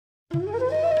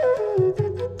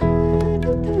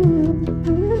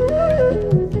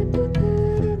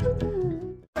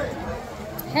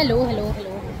Hello.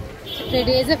 So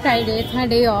today is a Friday, it's my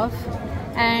day off,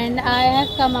 and I have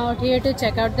come out here to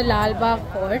check out the Lalbagh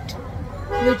Fort,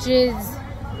 which is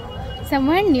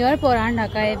somewhere near Puran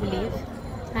Dhaka, I believe.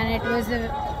 And it was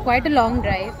quite a long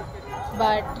drive,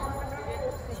 but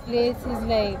this place is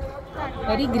like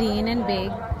very green and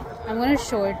big. I'm gonna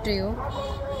show it to you.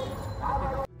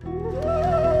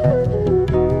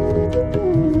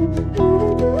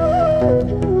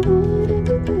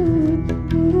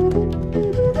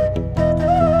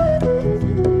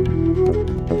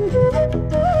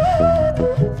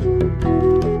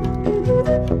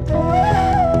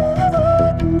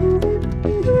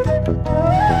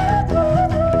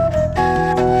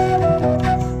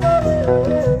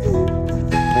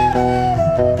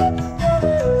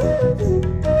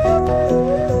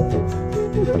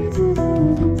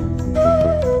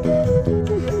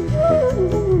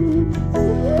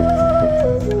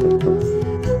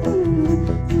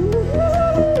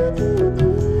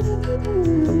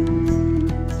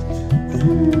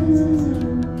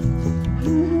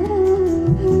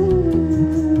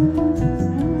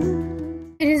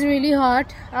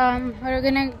 Hot. We're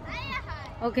gonna.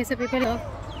 Okay, so people.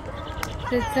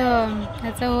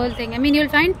 That's a whole thing. I mean, you'll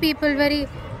find people very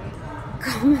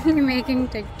commonly making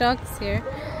TikToks here.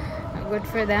 Good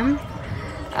for them.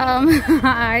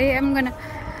 I am gonna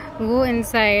go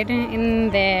inside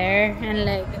in there and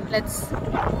let's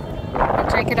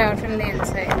check it out from the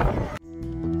inside.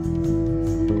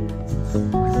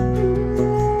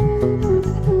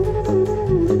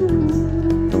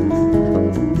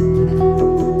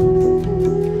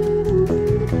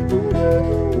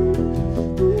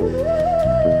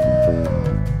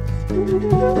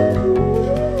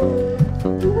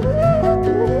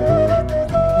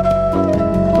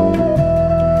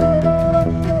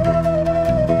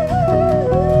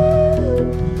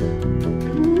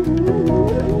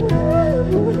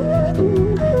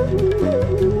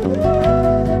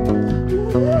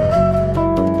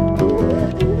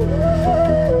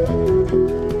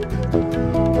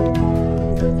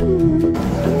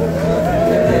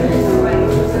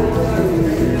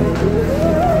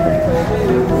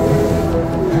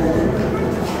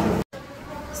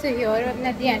 So here I'm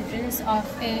at the entrance of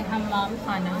a hammam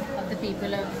khana of the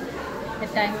people of the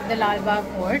time of the Lalbagh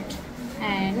Fort,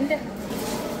 and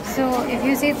so if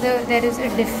you see there is a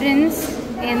difference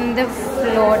in the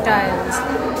floor tiles.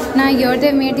 Now here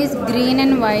they made these green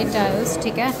and white tiles,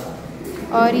 ठीक है?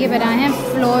 और ये बनाए हैं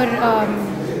floor.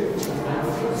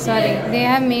 They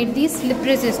have made these slip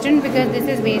resistant because this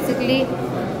is basically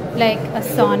like a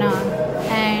sauna,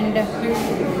 and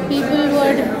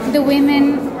the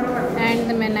women and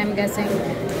the men, I'm guessing,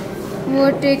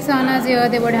 would take saunas here.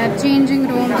 They would have changing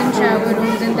rooms and shower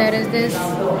rooms, and there is this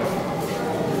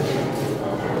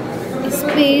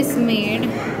space made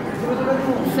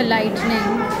for lightning.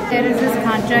 There is this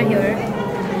khancha here,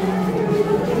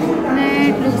 and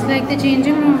it looks like the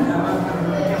changing room.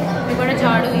 We got a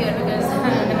jhadu here because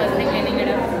the husband cleaning it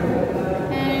up,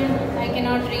 and I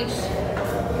cannot reach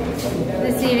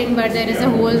the ceiling, but there is a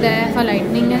hole there for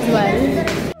lightning as well.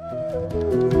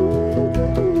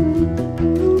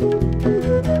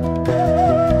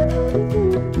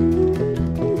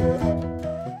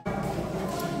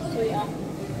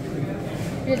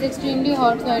 It's extremely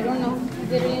hot, so I don't know if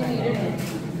they really needed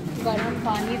garam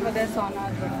pani for their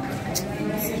saunas, but it's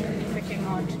freaking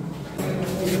hot.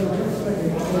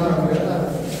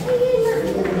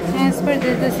 As per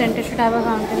this, the center should have a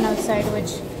fountain outside,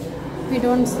 which we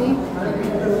don't see.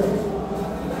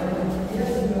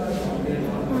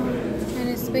 And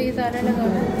it's space I don't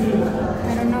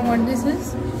know what this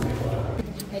is.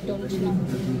 I don't know.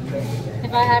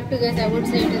 If I have to guess, I would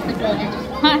say it is the toilet.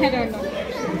 I don't know.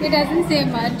 It doesn't say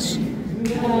much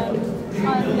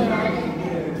on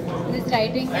this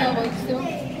writing also.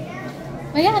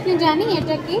 भैया आपने जानी है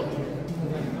टकी?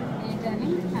 नहीं जानी?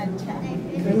 अच्छा.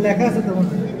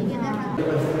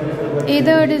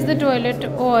 Either it is the toilet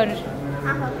or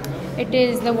it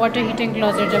is the water heating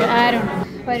closet. I don't know,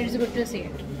 but it's good to see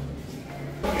it.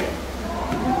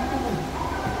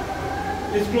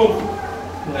 It's closed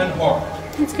and hot.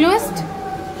 It's closed?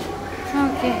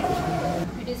 Okay.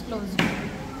 It is closed.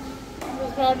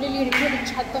 Probably leading to the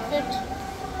chat of it,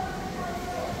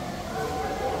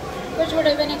 which would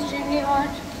have been extremely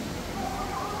hot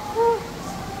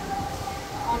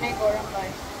on a Goram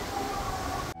bike.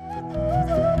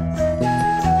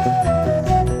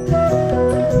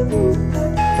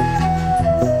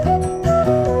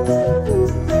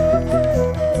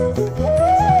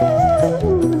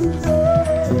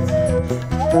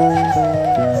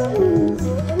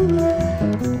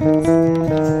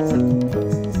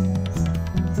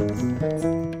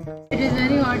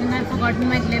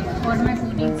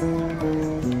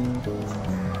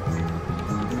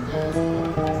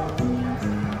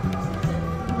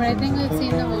 I think we've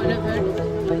seen the whole of it.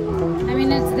 I mean,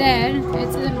 it's there.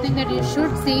 It's something that you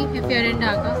should see if you're in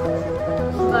Dhaka.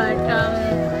 But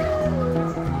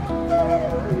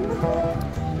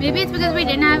maybe it's because we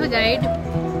didn't have a guide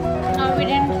or we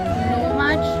didn't know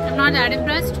much. I'm not that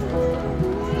impressed.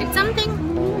 It's something.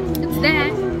 It's there.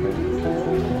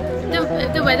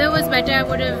 If the weather was better,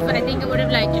 I think I would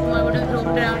have liked it more. I would have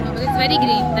roamed around more because it's very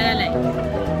green, that I like.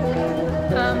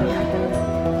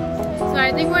 So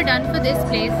I think we're done for this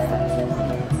place.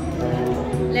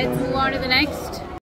 Let's move on to the next.